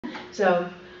So,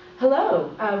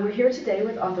 hello. We're here today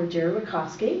with author Jerry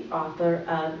Wachowski, author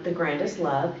of The Grandest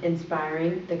Love,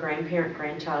 Inspiring the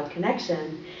Grandparent-Grandchild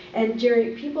Connection. And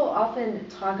Jerry, people often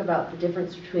talk about the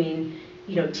difference between,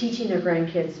 teaching their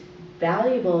grandkids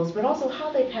valuables, but also how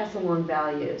they pass along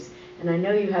values. And I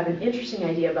know you have an interesting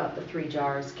idea about the three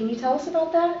jars. Can you tell us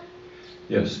about that?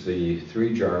 Yes, the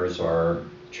three jars are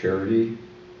charity,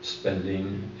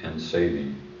 spending, and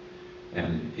saving.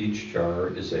 And each jar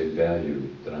is a value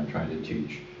that I'm trying to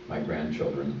teach my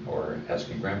grandchildren, or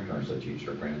asking grandparents to teach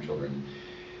their grandchildren.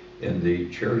 In the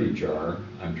charity jar,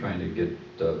 I'm trying to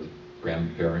get the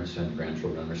grandparents and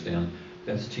grandchildren to understand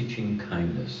that's teaching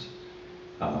kindness.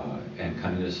 And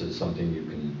kindness is something you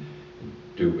can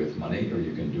do with money, or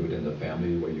you can do it in the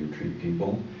family, the way you treat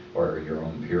people, or your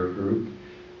own peer group.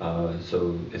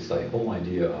 So it's the whole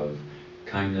idea of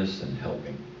kindness and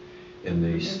helping. In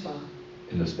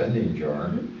the spending jar,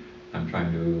 I'm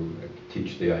trying to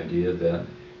teach the idea that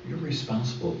you're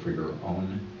responsible for your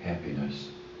own happiness.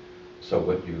 So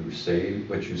what you save,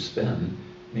 what you spend,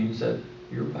 means that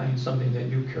you're buying something that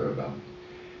you care about.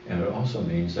 And it also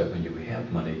means that when you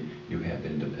have money, you have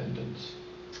independence.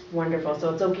 Wonderful. So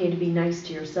it's okay to be nice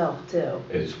to yourself, too.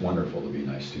 It's wonderful to be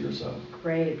nice to yourself.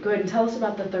 Great. Good. And tell us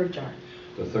about the third jar.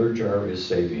 The third jar is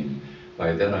saving.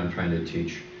 By that, I'm trying to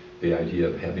teach the idea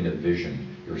of having a vision.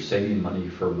 You're saving money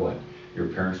for what? Your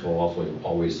parents will also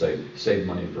always say, save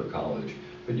money for college.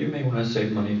 But you may want to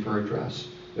save money for a dress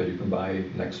that you can buy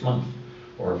next month,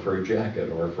 or for a jacket,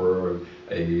 or for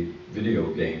a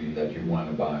video game that you want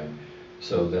to buy.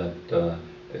 So that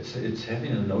it's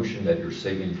having a notion that you're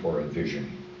saving for a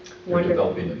vision. You're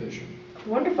developing a vision.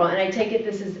 Wonderful. And I take it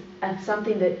this is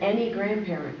something that any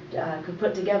grandparent could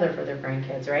put together for their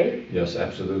grandkids, right? Yes,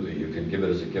 absolutely. You can give it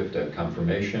as a gift at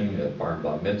confirmation, at bar and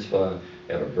bat mitzvah,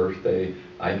 at a birthday.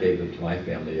 I gave it to my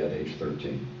family at age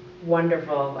 13.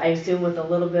 Wonderful. I assume with a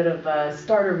little bit of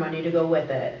starter money to go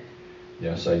with it.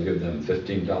 Yes, I give them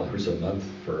 $15 a month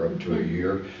for up to a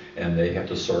year, and they have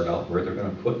to sort out where they're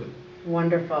going to put it.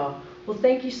 Wonderful. Well,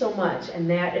 thank you so much. And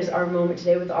that is our moment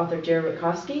today with author Jerry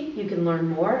Wachowski. You can learn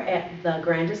more at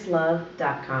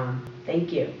thegrandestlove.com.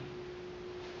 Thank you.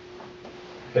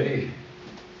 Hey.